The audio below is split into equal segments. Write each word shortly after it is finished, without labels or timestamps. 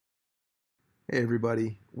Hey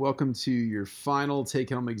everybody, welcome to your final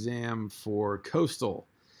take-home exam for Coastal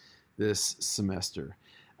this semester.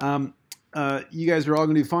 You guys are all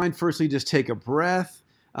going to do fine. Firstly, just take a breath.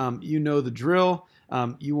 You know the drill.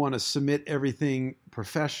 You want to submit everything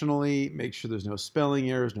professionally, make sure there's no spelling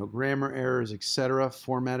errors, no grammar errors, etc.,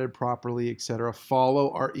 formatted properly, etc.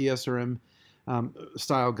 Follow our ESRM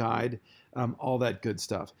style guide, all that good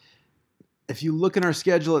stuff. If you look in our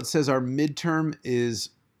schedule, it says our midterm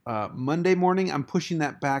is Monday morning. I'm pushing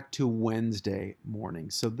that back to Wednesday morning.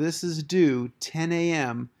 So this is due 10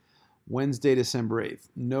 a.m. Wednesday, December 8th.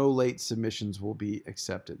 No late submissions will be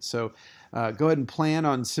accepted. So go ahead and plan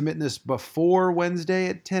on submitting this before Wednesday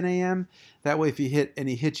at 10 a.m. That way, if you hit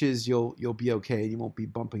any hitches, you'll be okay. You won't be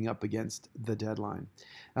bumping up against the deadline.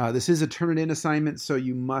 This is a Turnitin assignment, so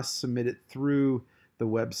you must submit it through the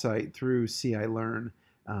website, through CI Learn.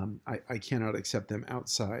 I cannot accept them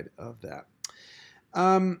outside of that.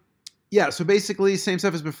 Yeah, so basically, same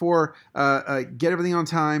stuff as before. Get everything on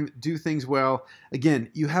time, do things well. Again,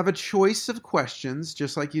 you have a choice of questions,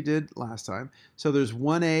 just like you did last time. So there's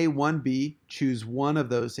 1A, 1B, choose one of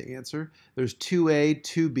those to answer. There's 2A,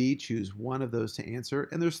 2B, choose one of those to answer.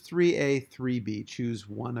 And there's 3A, 3B, choose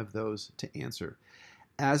one of those to answer.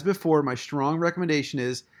 As before, my strong recommendation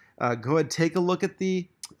is go ahead, take a look at the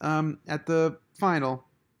final,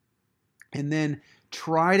 and then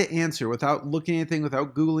try to answer without looking at anything,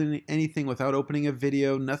 without Googling anything, without opening a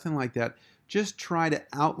video, nothing like that. Just try to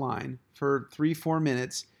outline for 3-4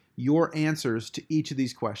 minutes your answers to each of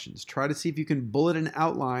these questions. Try to see if you can bullet and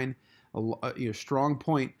outline a strong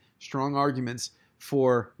point, strong arguments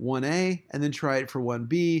for 1A, and then try it for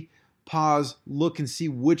 1B. Pause, look and see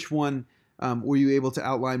which one were you able to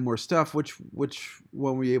outline more stuff, which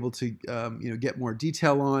one were you able to get more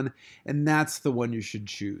detail on, and that's the one you should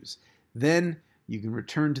choose. Then you can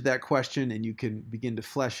return to that question and you can begin to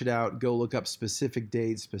flesh it out, go look up specific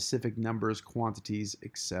dates, specific numbers, quantities,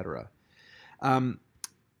 etc. And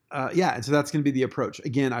so that's going to be the approach.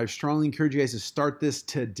 Again, I strongly encourage you guys to start this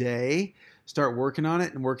today. Start working on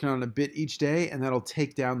it and working on it a bit each day, and that'll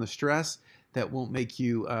take down the stress. That won't make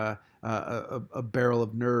you a barrel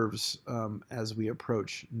of nerves as we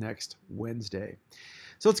approach next Wednesday.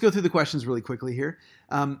 So let's go through the questions really quickly here.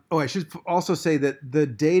 I should also say that the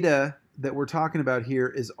data that we're talking about here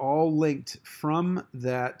is all linked from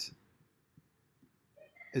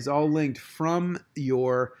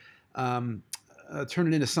your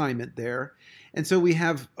Turnitin assignment there. And so we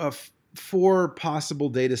have 4 possible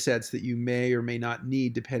data sets that you may or may not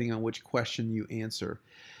need depending on which question you answer.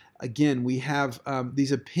 Again, we have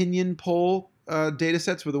these opinion poll data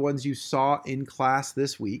sets were the ones you saw in class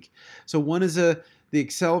this week. So one is the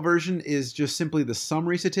Excel version is just simply the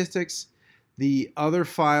summary statistics. The other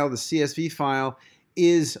file, the CSV file,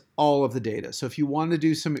 is all of the data. So if you want to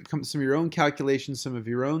do some of your own calculations, some of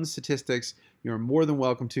your own statistics, you're more than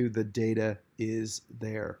welcome to. The data is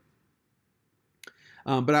there.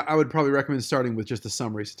 But I would probably recommend starting with just the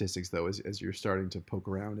summary statistics, though, as you're starting to poke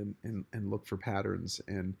around and look for patterns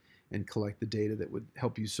and collect the data that would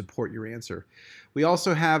help you support your answer. We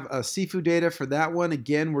also have seafood data for that one.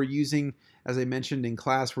 Again, we're using, as I mentioned in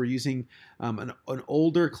class, we're using an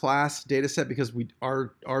older class data set because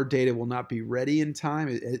our data will not be ready in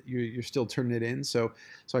time. You're still turning it in. So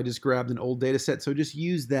I just grabbed an old data set. So just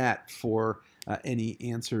use that for any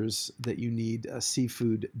answers that you need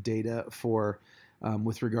seafood data for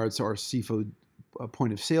with regards to our seafood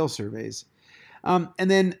point of sale surveys. And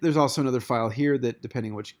then there's also another file here that,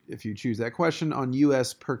 depending on if you choose that question, on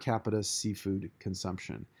U.S. per capita seafood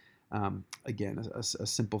consumption. Again, a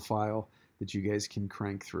simple file that you guys can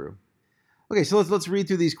crank through. Okay, so let's read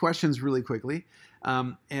through these questions really quickly.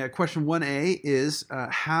 Question 1A is,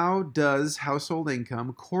 how does household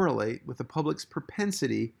income correlate with the public's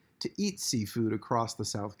propensity to eat seafood across the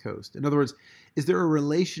South Coast? In other words, is there a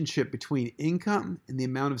relationship between income and the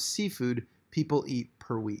amount of seafood people eat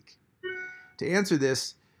per week? To answer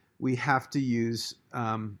this, we have to use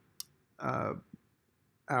our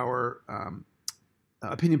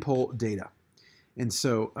opinion poll data. And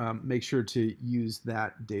so make sure to use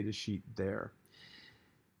that data sheet there.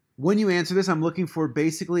 When you answer this, I'm looking for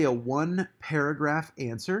basically a 1-paragraph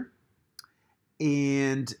answer.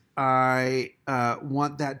 And I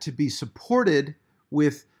want that to be supported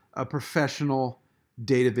with a professional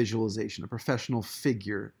data visualization, a professional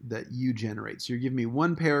figure that you generate. So you're giving me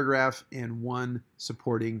 1 paragraph and 1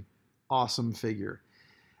 supporting awesome figure.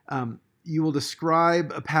 You will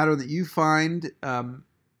describe a pattern that you find,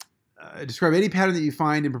 describe any pattern that you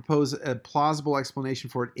find and propose a plausible explanation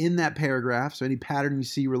for it in that paragraph. So any pattern you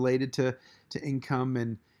see related to income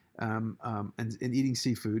and eating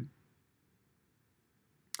seafood.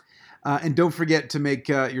 And don't forget to make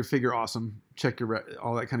your figure awesome. Check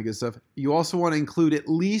all that kind of good stuff. You also want to include at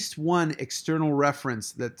least one external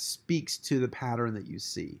reference that speaks to the pattern that you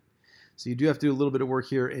see. So you do have to do a little bit of work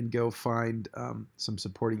here and go find some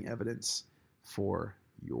supporting evidence for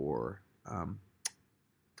your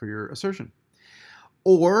assertion.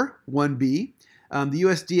 Or 1B, the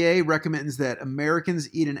USDA recommends that Americans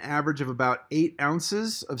eat an average of about 8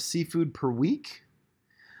 ounces of seafood per week.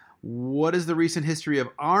 What is the recent history of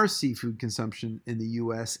our seafood consumption in the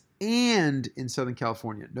U.S. and in Southern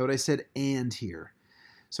California? Note I said "and" here.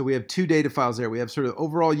 So we have 2 data files there. We have sort of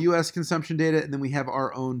overall U.S. consumption data, and then we have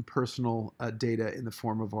our own personal data in the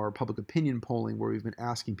form of our public opinion polling, where we've been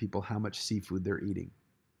asking people how much seafood they're eating.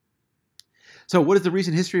 So what is the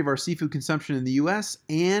recent history of our seafood consumption in the U.S.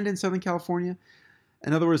 and in Southern California?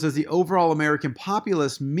 In other words, does the overall American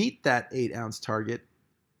populace meet that 8-ounce target?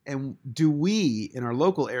 And do we, in our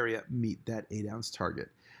local area, meet that 8-ounce target?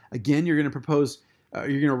 Again, you're going to propose, you're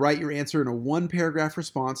going to write your answer in a 1-paragraph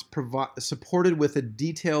response supported with a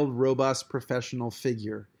detailed, robust, professional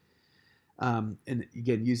figure. And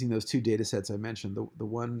again, using those 2 data sets I mentioned, the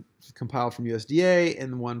one compiled from USDA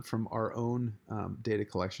and the one from our own data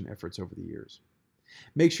collection efforts over the years.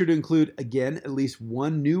 Make sure to include, again, at least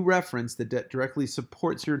one new reference that directly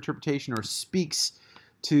supports your interpretation or speaks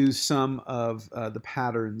to some of the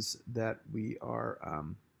patterns that we are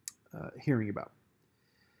hearing about.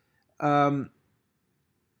 Number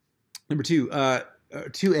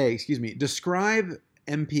 2A, excuse me. Describe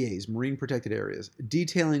MPAs, Marine Protected Areas,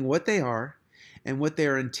 detailing what they are and what they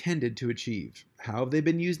are intended to achieve. How have they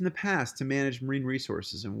been used in the past to manage marine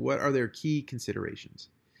resources, and what are their key considerations?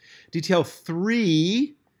 Detail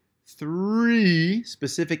three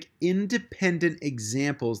specific independent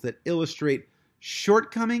examples that illustrate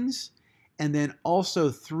shortcomings, and then also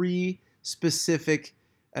 3 specific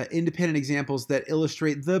independent examples that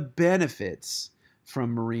illustrate the benefits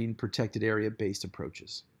from marine protected area based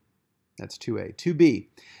approaches. That's 2A. 2B,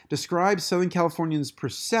 describe Southern Californians'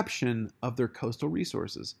 perception of their coastal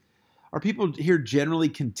resources. Are people here generally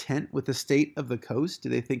content with the state of the coast? Do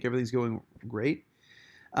they think everything's going great?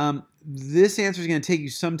 This answer is going to take you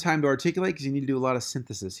some time to articulate because you need to do a lot of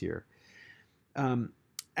synthesis here.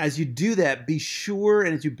 As you do that, be sure,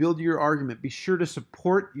 and as you build your argument, be sure to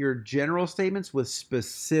support your general statements with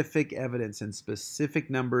specific evidence and specific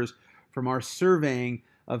numbers from our surveying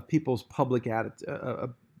of people's public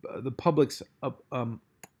the public's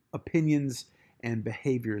opinions and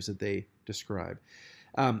behaviors that they describe.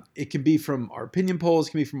 It can be from our opinion polls,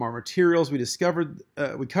 it can be from our materials we covered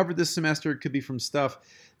this semester, it could be from stuff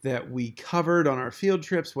that we covered on our field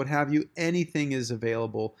trips, what have you. Anything is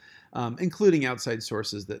available, including outside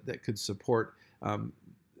sources that could support,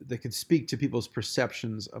 that could speak to people's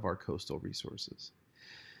perceptions of our coastal resources.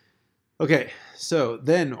 Okay, so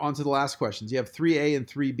then on to the last questions. You have 3A and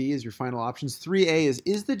 3B as your final options. 3A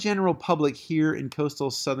is the general public here in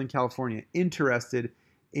coastal Southern California interested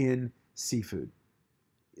in seafood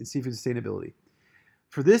sustainability?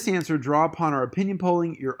 For this answer, draw upon our opinion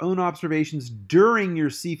polling, your own observations during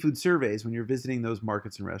your seafood surveys when you're visiting those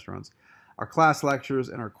markets and restaurants, our class lectures,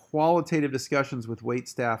 and our qualitative discussions with wait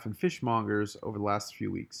staff and fishmongers over the last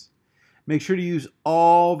few weeks. Make sure to use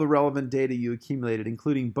all the relevant data you accumulated,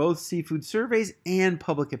 including both seafood surveys and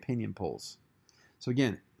public opinion polls. So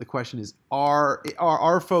again, the question is,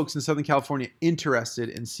 are folks in Southern California interested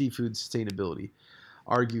in seafood sustainability?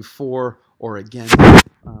 Argue for or against with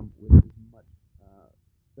as much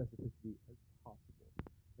specificity as possible.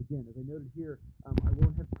 Again, as I noted here, I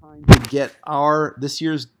won't have time to get this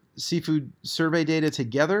year's seafood survey data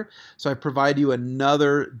together, so I provide you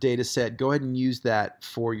another data set. Go ahead and use that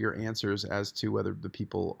for your answers as to whether the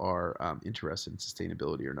people are interested in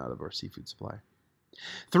sustainability or not of our seafood supply.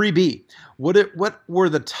 3B, what were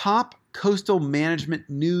the top coastal management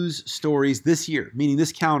news stories this year, meaning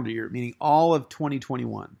this calendar year, meaning all of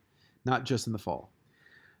 2021, not just in the fall?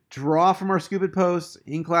 Draw from our Scoop It posts,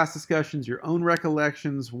 in-class discussions, your own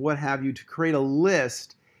recollections, what have you, to create a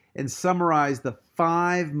list and summarize the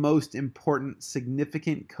 5 most important,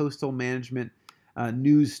 significant coastal management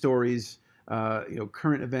news stories,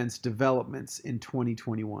 current events, developments in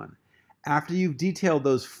 2021. After you've detailed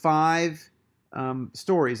those 5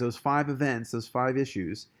 stories, those 5 events, those 5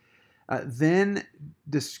 issues, then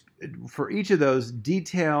for each of those,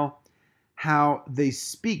 detail how they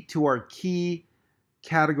speak to our key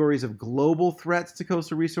categories of global threats to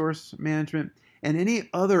coastal resource management and any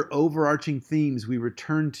other overarching themes we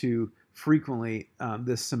return to frequently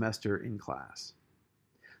this semester in class.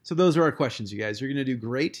 So those are our questions, you guys. You're going to do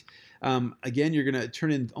great. Again, you're going to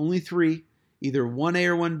turn in only 3, either 1A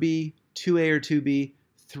or 1B, 2A or 2B,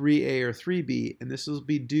 3A or 3B, and this will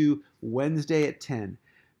be due Wednesday at 10.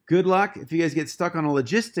 Good luck. If you guys get stuck on a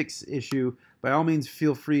logistics issue, by all means,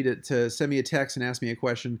 feel free to send me a text and ask me a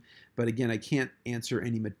question. But again, I can't answer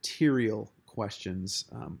any material questions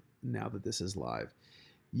now that this is live.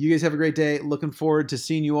 You guys have a great day. Looking forward to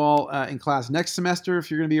seeing you all in class next semester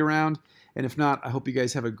if you're going to be around. And if not, I hope you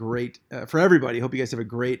guys have a great, for everybody, I hope you guys have a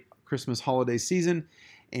great Christmas holiday season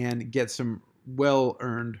and get some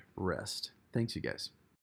well-earned rest. Thanks, you guys.